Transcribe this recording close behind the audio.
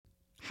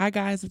Hi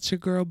guys, it's your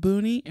girl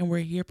Booney, and we're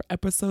here for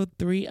episode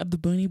 3 of the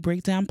Booney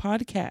Breakdown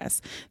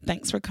podcast.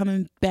 Thanks for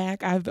coming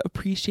back. I've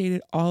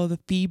appreciated all of the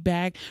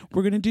feedback.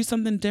 We're going to do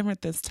something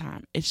different this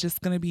time. It's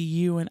just going to be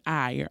you and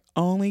I. You're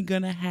only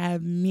going to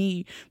have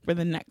me for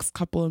the next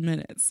couple of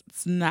minutes.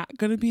 It's not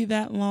going to be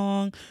that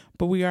long,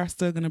 but we are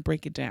still going to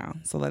break it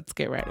down. So let's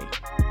get ready.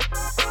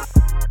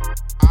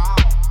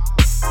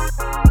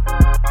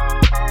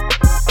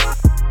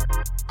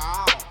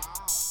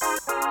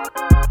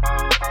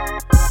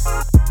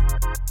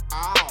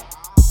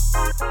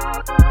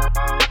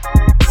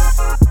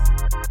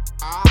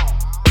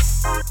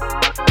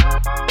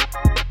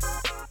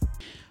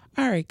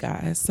 All right,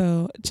 guys.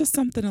 So just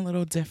something a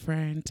little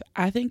different.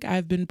 I think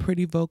I've been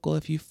pretty vocal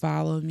if you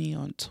follow me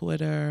on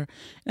Twitter.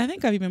 And I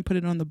think I've even put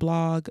it on the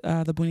blog,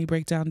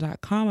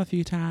 thebooniebreakdown.com a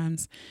few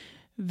times,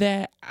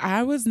 that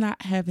I was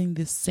not having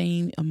the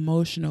same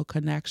emotional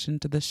connection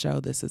to the show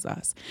This Is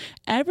Us.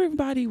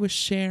 Everybody was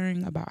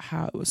sharing about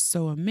how it was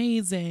so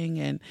amazing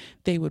and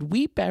they would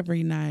weep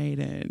every night.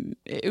 And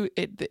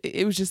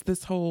it was just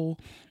this whole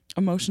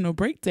emotional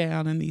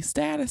breakdown and these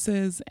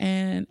statuses.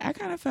 And I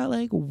kind of felt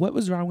like, what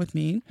was wrong with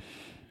me?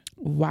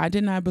 Why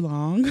didn't I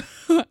belong?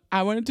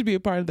 I wanted to be a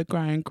part of the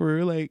crying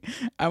crew. Like,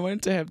 I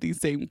wanted to have these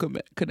same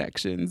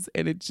connections,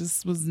 and it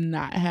just was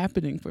not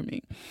happening for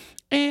me.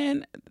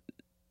 And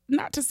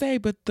not to say,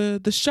 but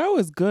the show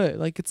is good.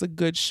 Like, it's a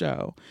good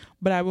show.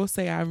 But I will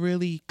say I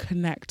really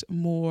connect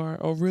more,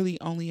 or really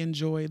only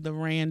enjoy the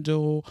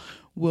Randall,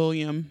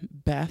 William,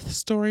 Beth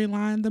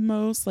storyline the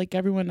most. Like,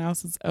 everyone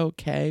else is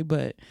okay,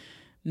 but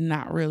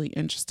not really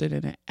interested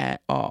in it at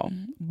all.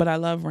 But I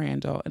love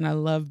Randall, and I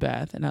love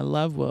Beth, and I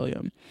love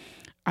William.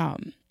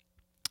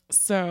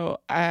 So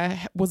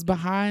I was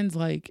behind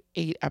like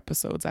 8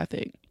 episodes, I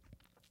think.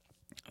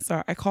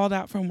 So I called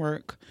out from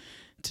work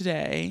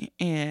today,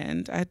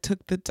 and I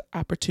took the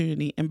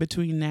opportunity in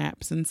between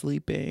naps and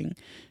sleeping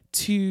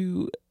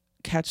to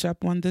catch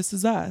up on This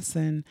Is Us.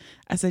 And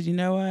I said, you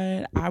know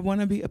what? I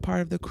want to be a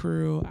part of the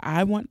crew.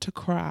 I want to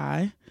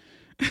cry.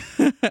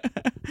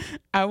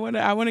 I want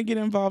to get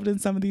involved in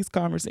some of these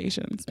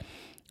conversations.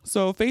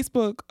 So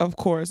Facebook, of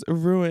course,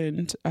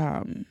 ruined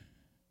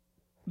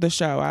the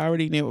show. I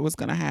already knew it was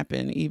going to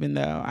happen, even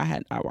though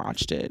I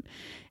watched it.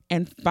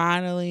 And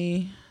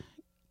finally,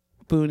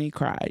 Booney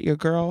cried. Your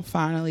girl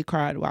finally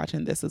cried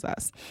watching This Is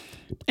Us.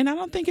 And I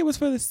don't think it was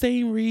for the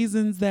same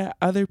reasons that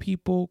other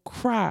people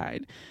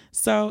cried.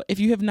 So if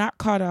you have not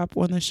caught up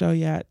on the show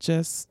yet,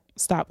 just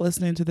stop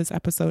listening to this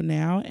episode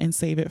now and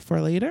save it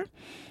for later.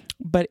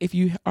 But if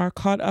you are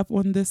caught up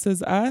on This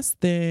Is Us,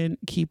 then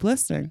keep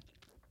listening.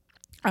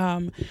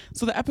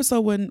 So the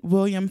episode when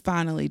William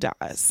finally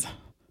dies,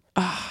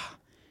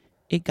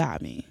 it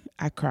got me.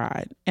 I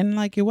cried. And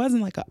like, it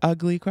wasn't like an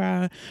ugly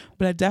cry,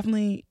 but I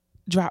definitely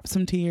dropped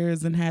some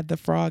tears and had the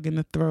frog in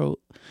the throat,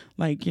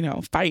 like,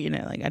 fighting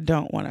it. Like, I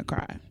don't want to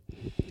cry.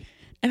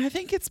 And I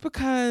think it's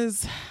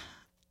because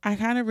I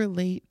kind of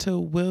relate to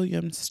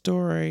William's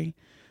story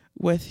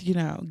with,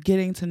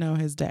 getting to know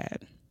his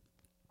dad.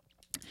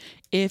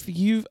 If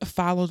you've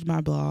followed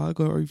my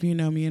blog, or if you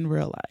know me in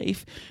real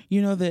life,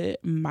 you know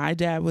that my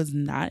dad was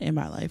not in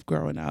my life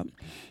growing up.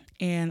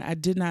 And I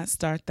did not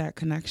start that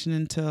connection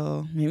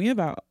until maybe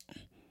about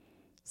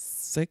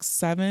 6,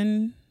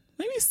 7,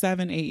 maybe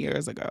 7, 8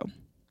 years ago.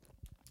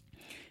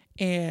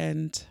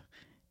 And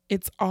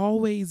it's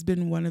always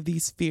been one of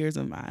these fears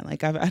of mine.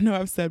 Like, I know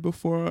I've said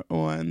before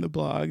on the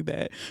blog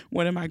that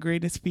one of my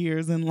greatest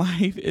fears in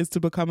life is to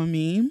become a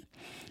meme.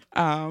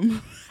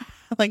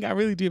 Like, I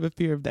really do have a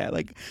fear of that.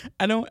 Like,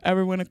 I don't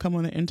ever want to come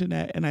on the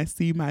internet and I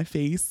see my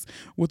face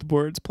with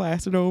words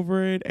plastered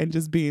over it and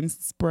just being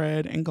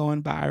spread and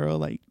going viral.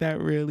 Like, that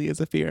really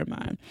is a fear of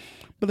mine.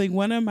 But like,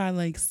 one of my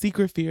like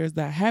secret fears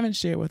that I haven't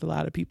shared with a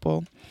lot of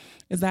people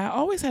is that I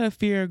always had a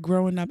fear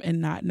growing up and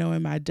not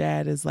knowing my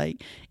dad, is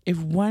like, if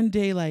one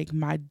day like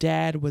my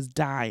dad was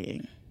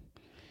dying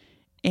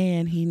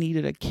and he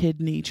needed a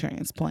kidney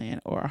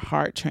transplant or a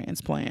heart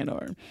transplant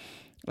or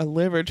a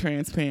liver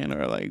transplant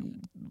or like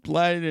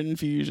blood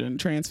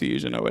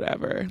transfusion or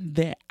whatever,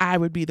 that I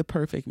would be the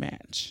perfect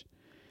match.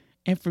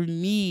 And for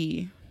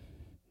me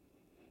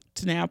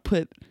to now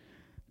put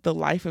the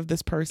life of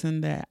this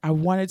person that I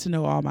wanted to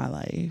know all my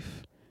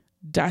life,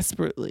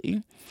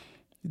 desperately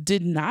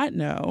did not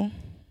know,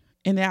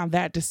 and now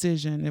that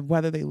decision of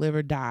whether they live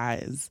or die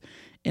is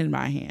in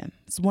my hand.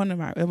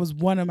 It was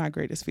one of my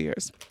greatest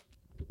fears.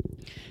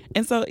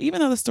 And so even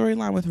though the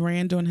storyline with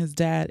Randall and his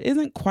dad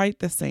isn't quite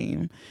the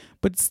same,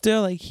 but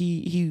still, like,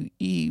 he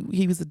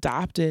was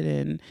adopted,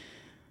 and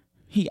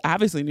he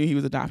obviously knew he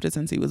was adopted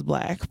since he was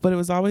Black, but it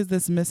was always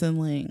this missing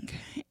link.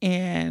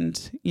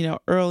 And,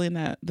 early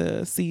in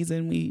the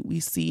season, we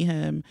see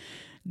him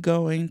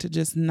going to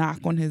just knock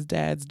on his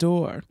dad's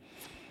door.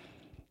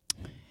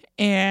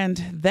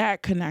 And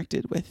that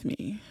connected with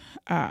me.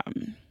 I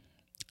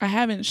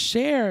haven't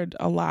shared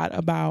a lot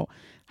about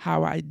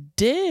how I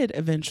did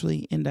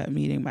eventually end up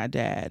meeting my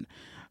dad,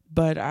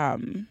 but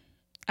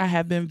I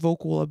have been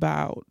vocal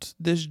about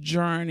this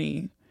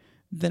journey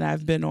that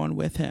I've been on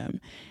with him.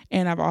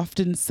 And I've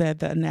often said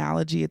the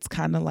analogy, it's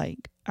kind of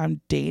like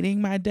I'm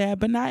dating my dad,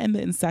 but not in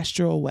the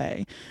ancestral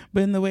way,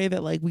 but in the way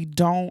that like we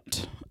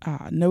don't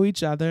know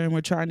each other and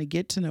we're trying to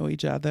get to know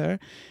each other.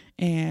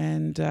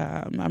 And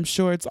I'm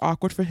sure it's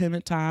awkward for him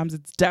at times.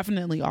 It's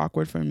definitely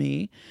awkward for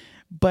me,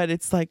 but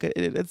it's like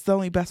it's the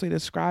only best way to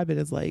describe it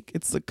is like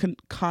it's a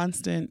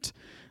constant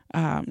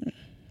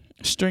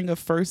string of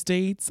first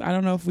dates. I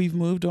don't know if we've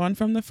moved on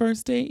from the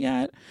first date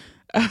yet.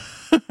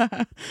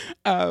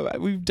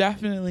 We've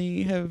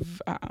definitely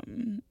have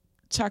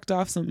checked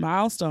off some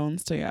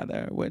milestones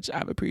together, which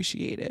I've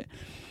appreciated.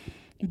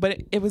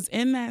 But it was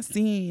in that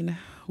scene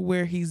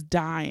where he's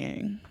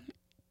dying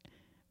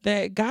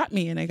that got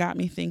me, and it got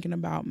me thinking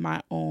about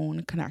my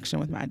own connection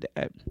with my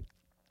dad.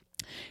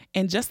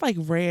 And just like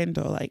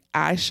Randall, like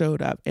I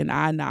showed up and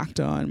I knocked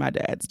on my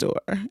dad's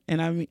door.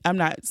 And I'm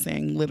not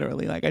saying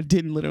literally, like I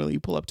didn't literally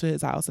pull up to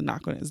his house and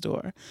knock on his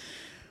door.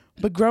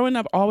 But growing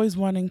up, always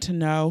wanting to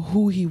know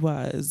who he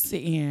was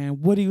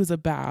and what he was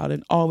about,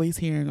 and always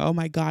hearing, oh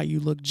my God, you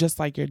look just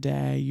like your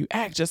dad. You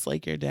act just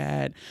like your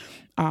dad.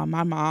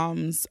 My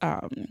mom's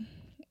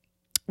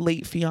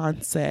late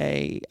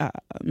fiance,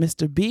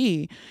 Mr.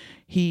 B,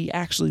 he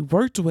actually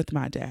worked with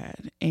my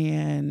dad,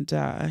 and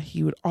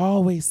he would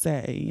always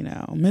say, you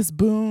know, Miss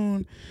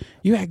Boone,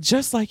 you act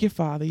just like your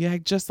father. You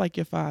act just like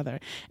your father.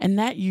 And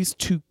that used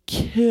to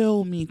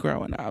kill me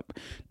growing up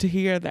to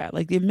hear that.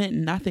 Like it meant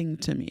nothing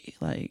to me.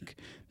 Like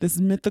this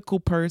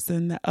mythical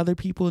person that other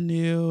people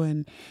knew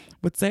and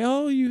would say,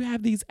 oh, you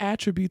have these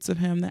attributes of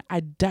him that I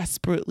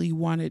desperately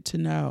wanted to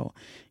know,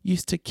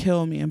 used to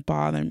kill me and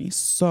bother me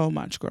so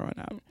much growing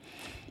up.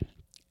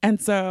 And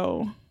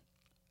so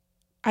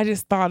I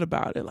just thought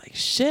about it like,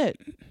 shit,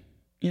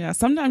 you know,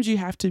 sometimes you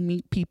have to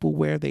meet people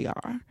where they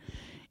are.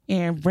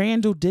 And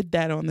Randall did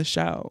that on the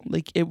show.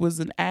 Like it was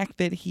an act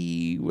that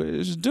he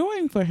was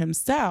doing for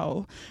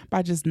himself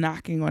by just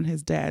knocking on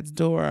his dad's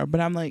door. But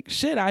I'm like,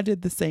 shit, I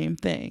did the same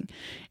thing.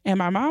 And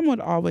my mom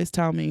would always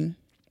tell me,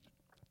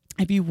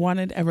 if you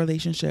wanted a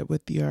relationship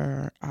with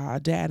your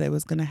dad, it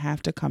was going to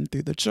have to come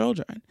through the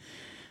children.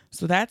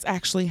 So that's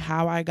actually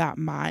how I got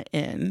my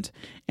end.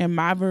 And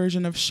my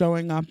version of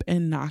showing up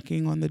and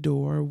knocking on the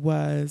door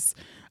was,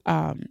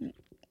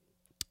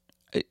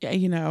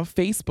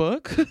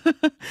 Facebook.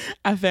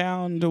 I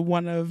found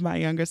one of my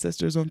younger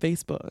sisters on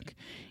Facebook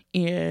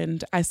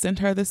and I sent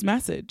her this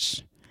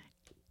message.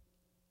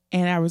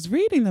 And I was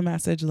reading the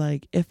message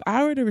like, if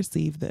I were to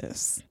receive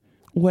this,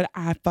 would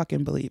I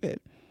fucking believe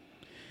it?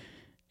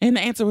 And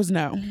the answer was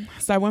no.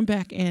 So I went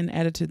back and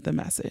edited the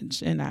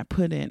message and I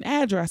put in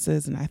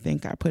addresses and I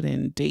think I put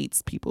in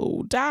dates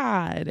people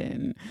died.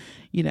 And,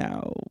 you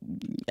know,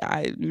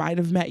 I might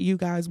have met you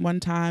guys one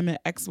time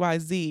at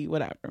XYZ,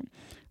 whatever.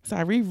 So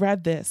I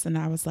reread this and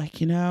I was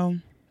like, you know,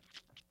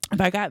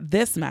 if I got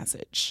this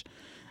message,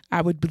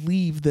 I would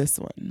believe this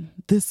one.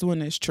 This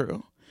one is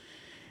true.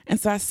 And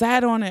so I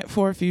sat on it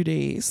for a few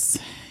days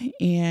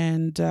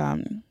and,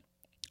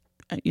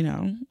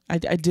 I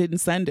didn't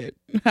send it.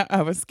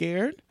 I was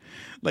scared.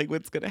 Like,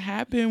 what's going to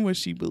happen? Would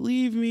she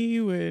believe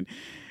me?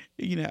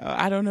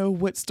 I don't know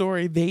what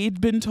story they'd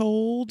been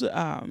told.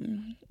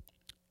 And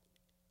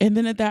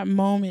then at that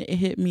moment, it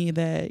hit me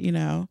that,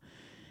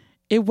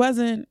 it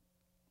wasn't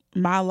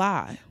my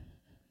lie.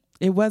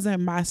 It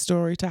wasn't my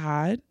story to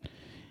hide.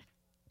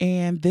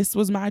 And this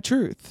was my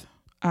truth.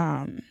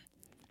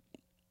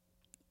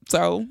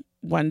 So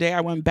one day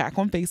I went back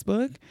on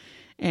Facebook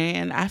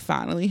and I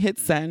finally hit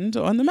send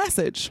on the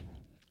message.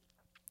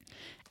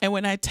 And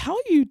when I tell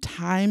you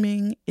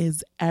timing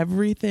is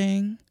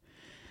everything,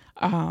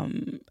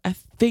 I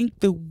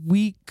think the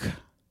week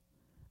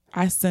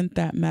I sent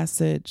that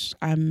message,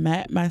 I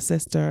met my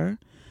sister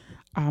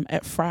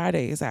at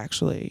Fridays,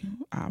 actually,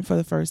 for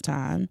the first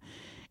time.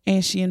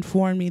 And she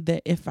informed me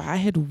that if I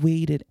had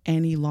waited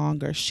any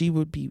longer, she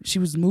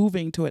was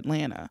moving to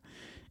Atlanta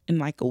in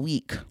like a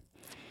week.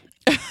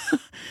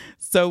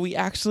 So we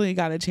actually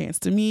got a chance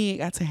to meet,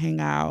 got to hang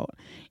out.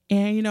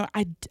 And,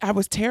 I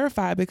was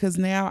terrified because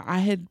now I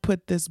had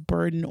put this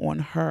burden on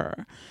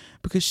her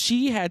because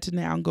she had to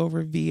now go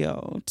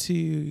reveal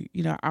to,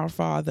 our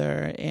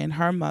father and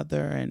her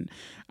mother and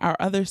our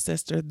other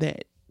sister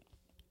that,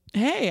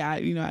 hey,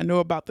 I know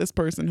about this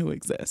person who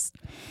exists.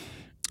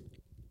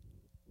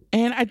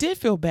 And I did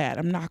feel bad.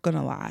 I'm not going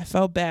to lie. I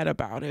felt bad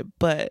about it.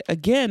 But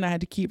again, I had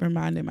to keep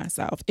reminding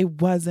myself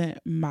it wasn't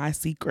my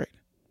secret.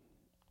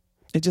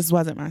 It just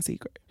wasn't my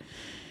secret.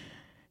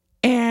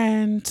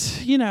 And,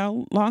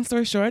 long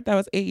story short, that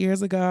was 8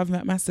 years ago. I've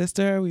met my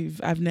sister.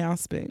 I've now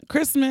spent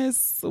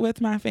Christmas with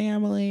my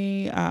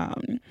family.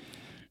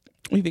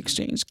 We've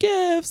exchanged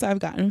gifts. I've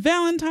gotten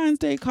Valentine's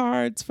Day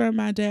cards from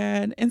my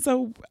dad. And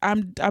so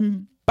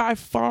I'm by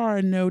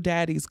far no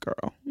daddy's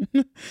girl.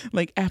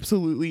 Like,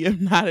 absolutely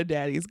am not a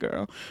daddy's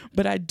girl.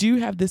 But I do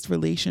have this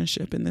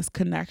relationship and this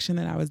connection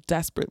that I was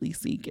desperately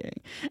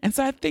seeking. And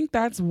so I think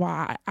that's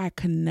why I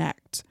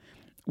connect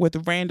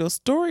with Randall's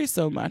story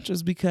so much,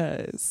 is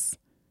because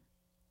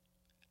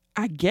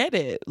I get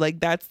it. Like,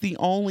 that's the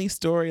only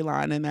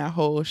storyline in that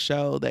whole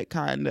show that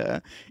kind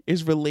of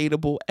is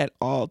relatable at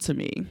all to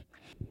me.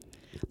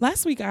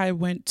 Last week I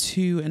went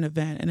to an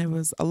event and it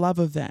was a love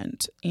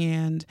event,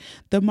 and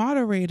the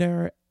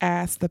moderator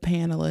asked the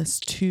panelists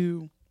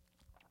to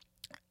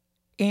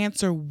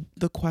answer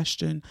the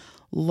question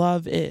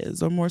love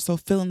is, or more so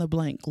fill in the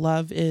blank,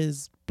 love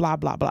is blah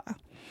blah blah.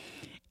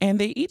 And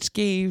they each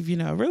gave,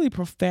 really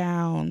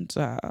profound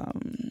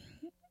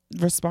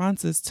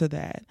responses to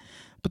that.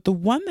 But the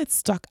one that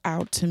stuck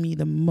out to me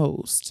the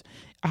most,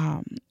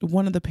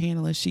 one of the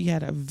panelists, she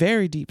had a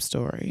very deep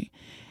story.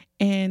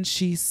 And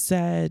she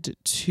said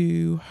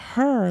to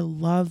her,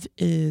 love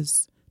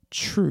is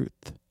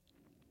truth.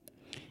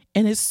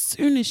 And as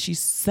soon as she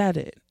said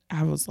it,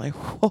 I was like,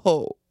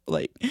 whoa,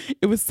 like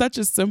it was such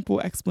a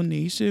simple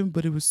explanation,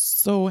 but it was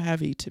so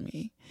heavy to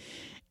me.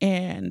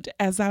 And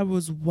as I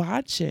was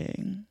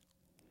watching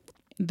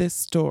this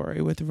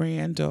story with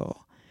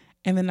Randall,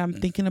 and then I'm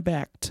thinking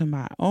back to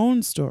my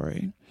own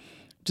story,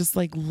 just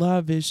like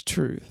love is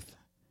truth.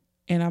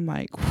 And I'm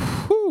like,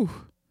 whew.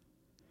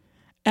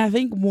 I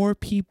think more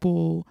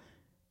people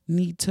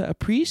need to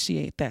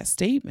appreciate that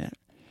statement.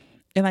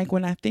 And like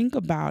when I think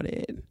about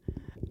it,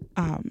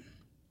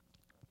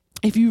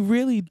 if you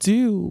really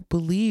do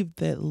believe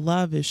that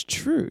love is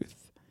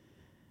truth,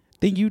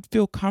 then you'd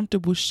feel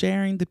comfortable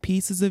sharing the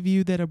pieces of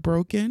you that are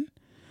broken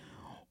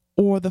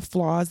or the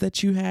flaws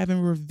that you have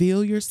and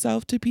reveal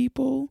yourself to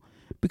people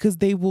because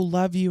they will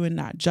love you and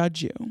not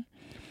judge you.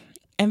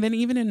 And then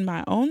even in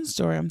my own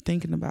story, I'm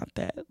thinking about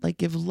that.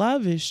 Like if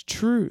love is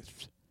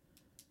truth,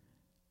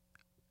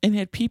 and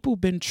had people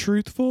been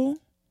truthful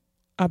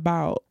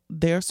about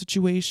their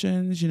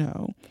situations,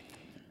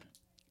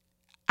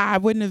 I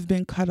wouldn't have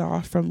been cut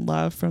off from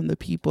love from the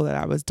people that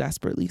I was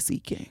desperately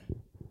seeking.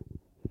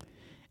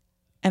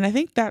 And I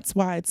think that's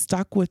why it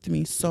stuck with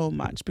me so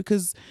much,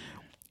 because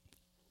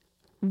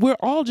we're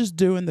all just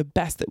doing the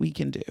best that we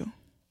can do.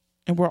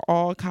 And we're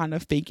all kind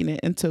of faking it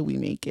until we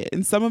make it.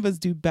 And some of us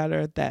do better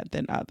at that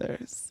than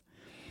others.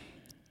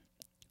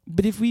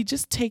 But if we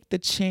just take the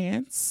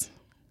chance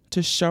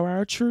to show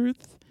our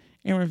truth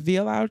and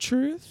reveal our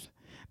truth,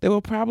 then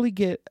we'll probably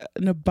get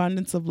an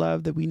abundance of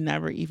love that we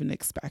never even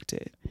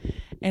expected.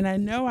 And I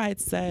know I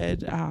had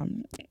said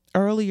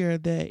earlier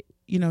that,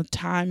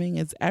 timing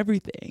is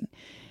everything.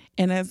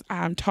 And as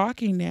I'm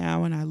talking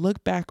now and I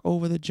look back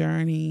over the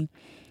journey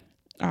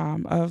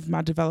of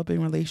my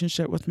developing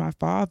relationship with my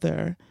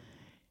father,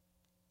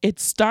 it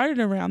started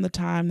around the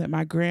time that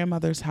my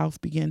grandmother's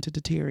health began to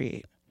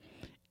deteriorate.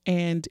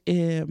 And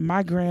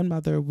my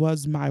grandmother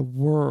was my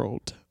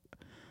world.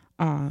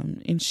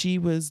 And she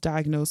was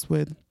diagnosed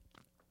with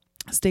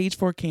stage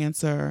 4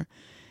 cancer.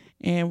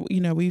 And,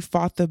 we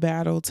fought the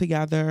battle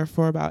together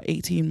for about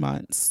 18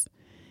 months.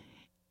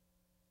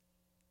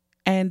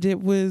 And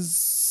it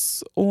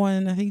was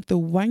on, I think, the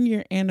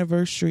 1-year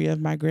anniversary of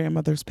my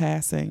grandmother's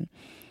passing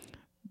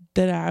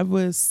that I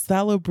was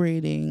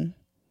celebrating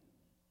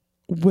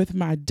with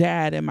my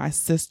dad and my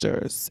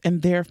sisters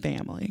and their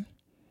family.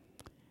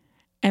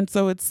 And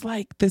so it's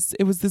like this,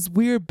 it was this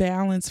weird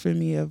balance for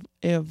me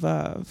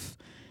of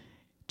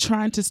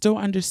trying to still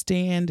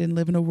understand and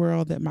live in a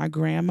world that my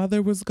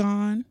grandmother was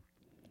gone.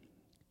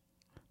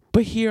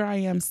 But here I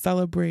am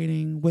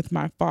celebrating with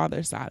my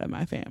father's side of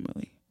my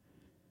family.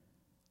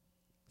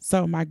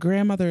 So my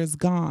grandmother is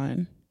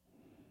gone,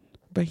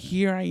 but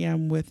here I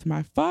am with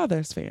my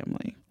father's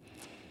family.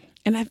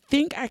 And I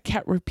think I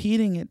kept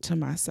repeating it to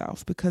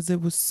myself because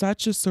it was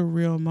such a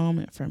surreal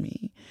moment for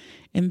me.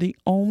 And the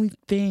only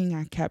thing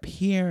I kept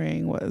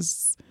hearing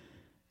was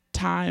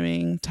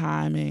timing,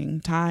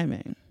 timing,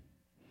 timing.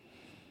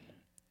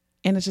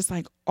 And it's just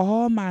like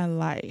all my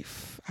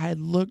life, I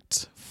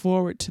looked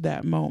forward to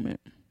that moment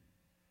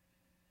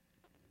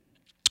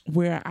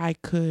where I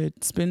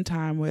could spend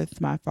time with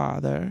my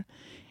father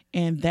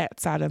and that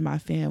side of my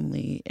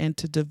family and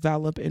to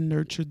develop and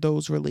nurture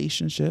those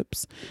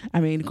relationships.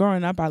 I mean,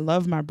 growing up, I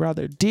loved my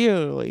brother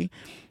dearly,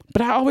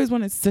 but I always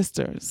wanted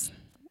sisters.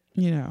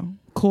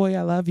 Coy,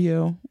 I love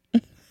you.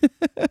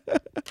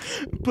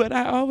 But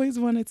I always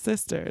wanted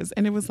sisters.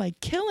 And it was like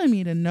killing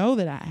me to know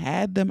that I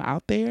had them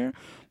out there,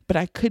 but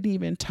I couldn't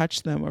even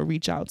touch them or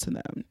reach out to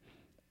them.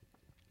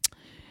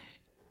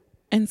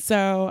 And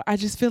so I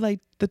just feel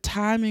like the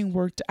timing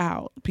worked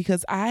out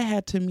because I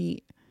had to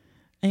meet,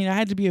 I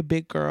had to be a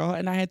big girl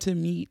and I had to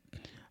meet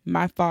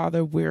my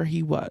father where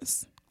he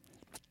was.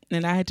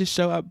 And I had to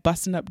show up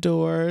busting up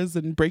doors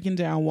and breaking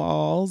down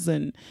walls.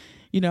 And,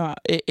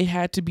 it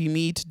had to be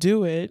me to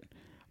do it.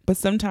 But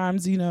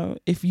sometimes,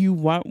 if you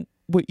want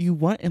what you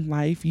want in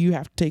life, you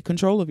have to take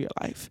control of your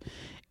life.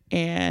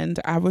 And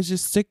I was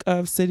just sick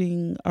of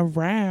sitting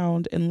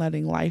around and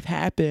letting life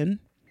happen.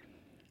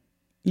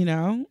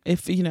 I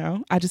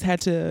just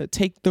had to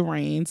take the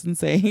reins and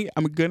say,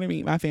 I'm going to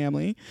meet my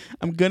family.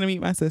 I'm going to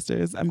meet my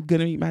sisters. I'm going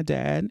to meet my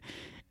dad.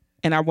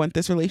 And I want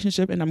this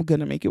relationship and I'm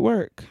going to make it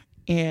work.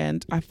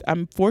 And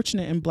I'm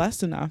fortunate and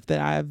blessed enough that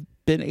I've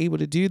been able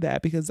to do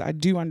that because I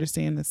do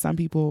understand that some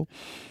people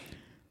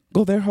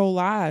go their whole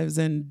lives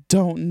and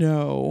don't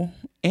know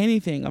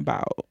anything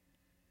about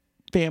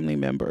family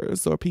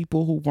members or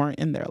people who weren't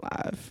in their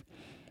life.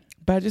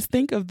 But I just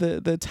think of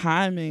the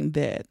timing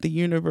that the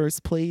universe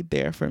played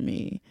there for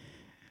me,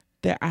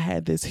 that I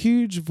had this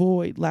huge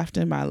void left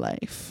in my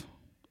life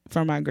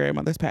from my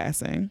grandmother's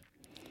passing.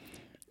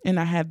 And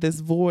I had this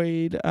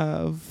void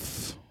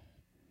of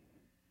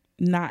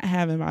not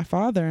having my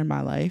father in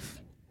my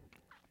life.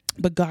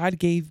 But God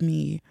gave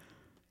me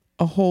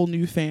a whole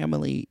new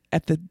family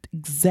at the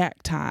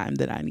exact time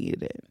that I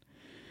needed it.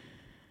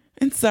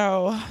 And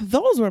so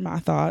those were my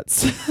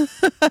thoughts.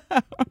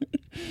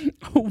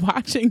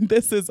 Watching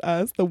This Is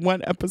Us, the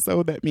one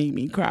episode that made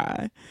me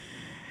cry.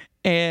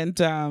 And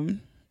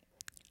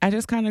I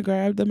just kind of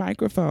grabbed the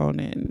microphone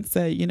and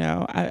said,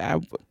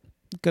 I'm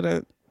going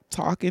to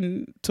talk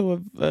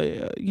into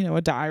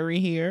a diary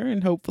here,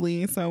 and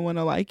hopefully someone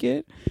will like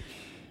it.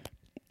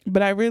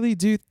 But I really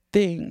do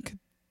think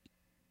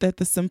that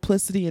the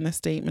simplicity in a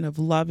statement of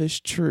love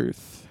is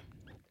truth.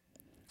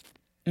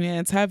 And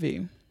it's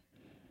heavy.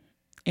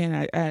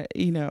 And I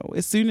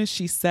as soon as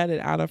she said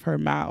it out of her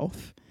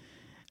mouth,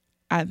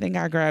 I think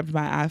I grabbed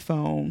my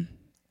iPhone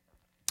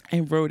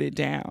and wrote it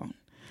down.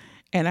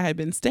 And I had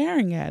been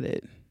staring at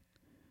it.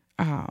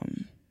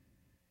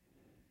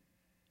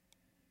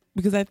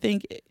 Because I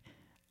think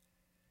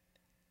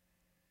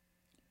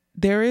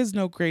there is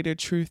no greater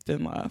truth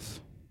than love.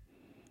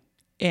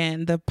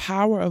 And the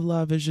power of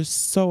love is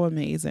just so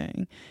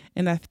amazing.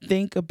 And I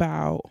think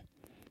about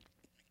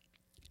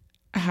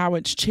how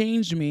it's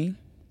changed me,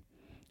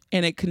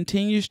 and it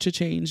continues to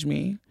change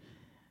me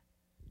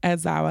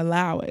as I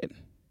allow it.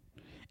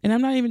 And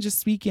I'm not even just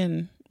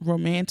speaking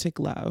romantic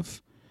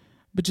love,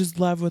 but just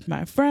love with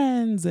my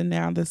friends, and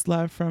now this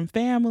love from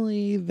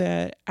family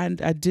that I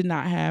did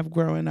not have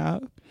growing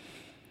up.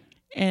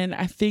 And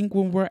I think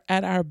when we're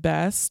at our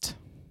best,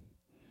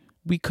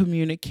 we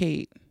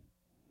communicate.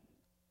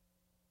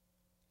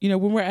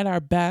 When we're at our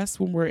best,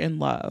 when we're in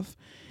love,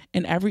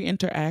 and every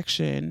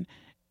interaction,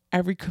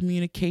 every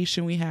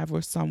communication we have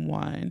with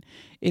someone,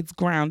 it's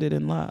grounded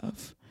in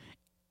love.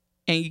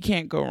 And you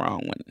can't go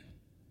wrong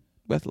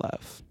with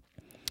love.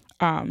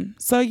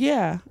 So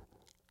yeah,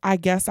 I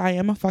guess I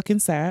am a fucking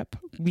sap,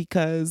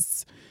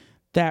 because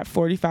that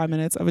 45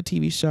 minutes of a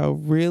TV show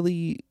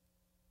really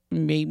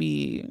made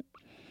me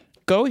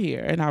go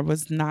here, and I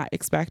was not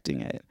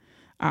expecting it.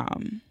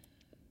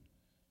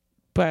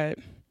 But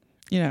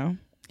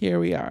here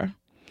we are.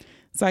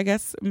 So I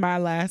guess my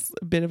last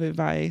bit of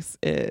advice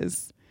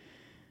is,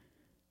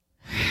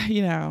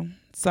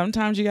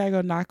 sometimes you gotta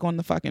go knock on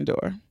the fucking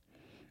door.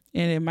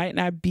 And it might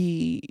not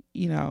be,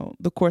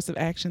 the course of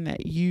action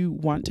that you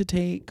want to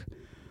take,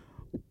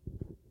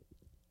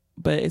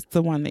 but it's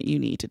the one that you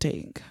need to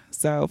take.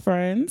 So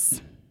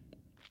friends,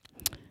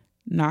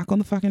 knock on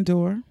the fucking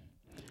door.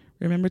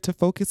 Remember to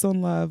focus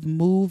on love,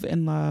 move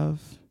in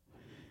love,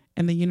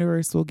 and the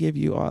universe will give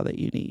you all that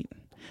you need.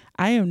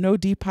 I am no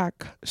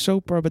Deepak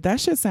Chopra, but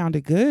that shit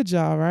sounded good,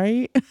 y'all,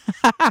 right?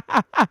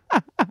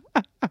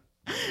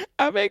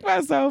 I make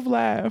myself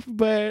laugh,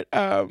 but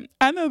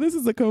I know this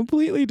is a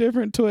completely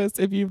different twist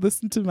if you've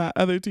listened to my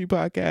other two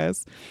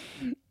podcasts.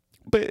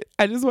 But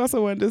I just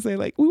also wanted to say,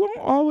 we won't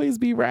always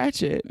be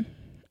ratchet.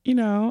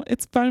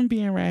 It's fun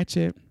being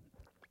ratchet.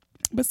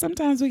 But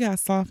sometimes we got to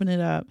soften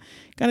it up.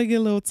 Got to get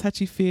a little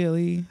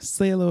touchy-feely,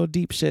 say a little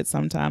deep shit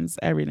sometimes,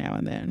 every now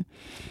and then.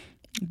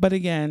 But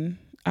again,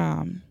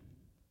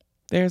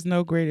 there's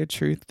no greater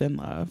truth than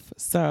love.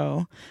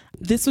 So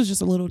this was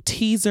just a little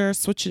teaser,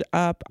 switch it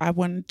up. I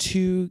wanted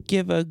to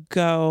give a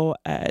go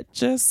at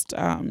just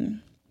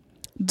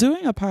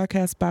doing a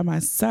podcast by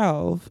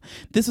myself.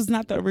 This was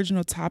not the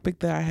original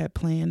topic that I had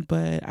planned,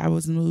 but I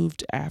was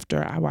moved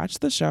after I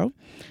watched the show.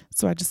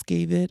 So I just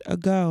gave it a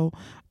go.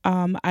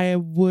 I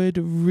would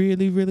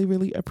really, really,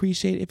 really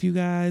appreciate if you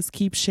guys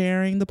keep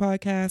sharing the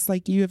podcast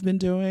like you have been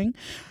doing.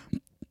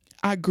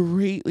 I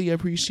greatly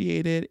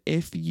appreciate it.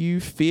 If you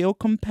feel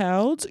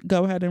compelled,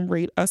 go ahead and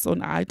rate us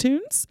on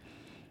iTunes.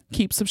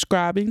 Keep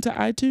subscribing to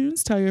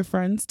iTunes. Tell your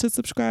friends to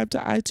subscribe to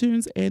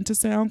iTunes and to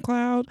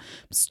SoundCloud.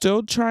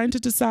 Still trying to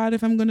decide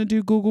if I'm going to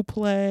do Google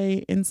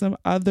Play and some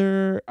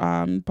other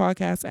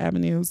podcast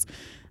avenues.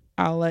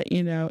 I'll let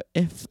you know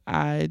if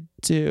I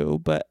do.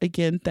 But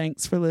again,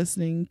 thanks for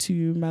listening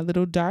to my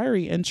little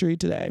diary entry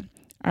today.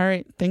 All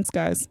right. Thanks,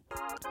 guys.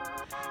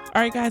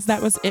 All right, guys,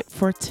 that was it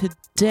for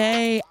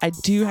today. I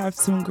do have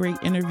some great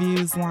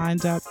interviews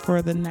lined up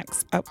for the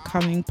next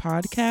upcoming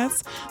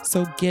podcast,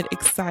 so get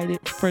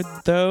excited for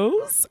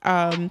those.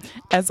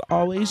 As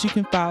always, you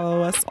can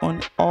follow us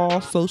on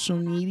all social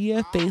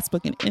media,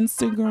 Facebook and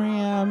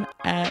Instagram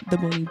at The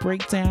Boonie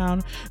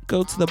Breakdown.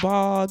 Go to the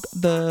blog,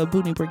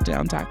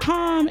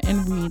 theboonieBreakdown.com,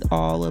 and read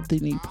all of the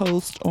new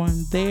posts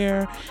on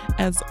there.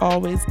 As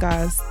always,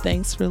 guys,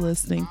 thanks for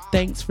listening.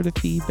 Thanks for the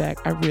feedback.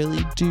 I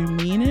really do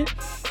mean it.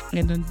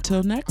 And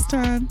until next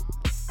time.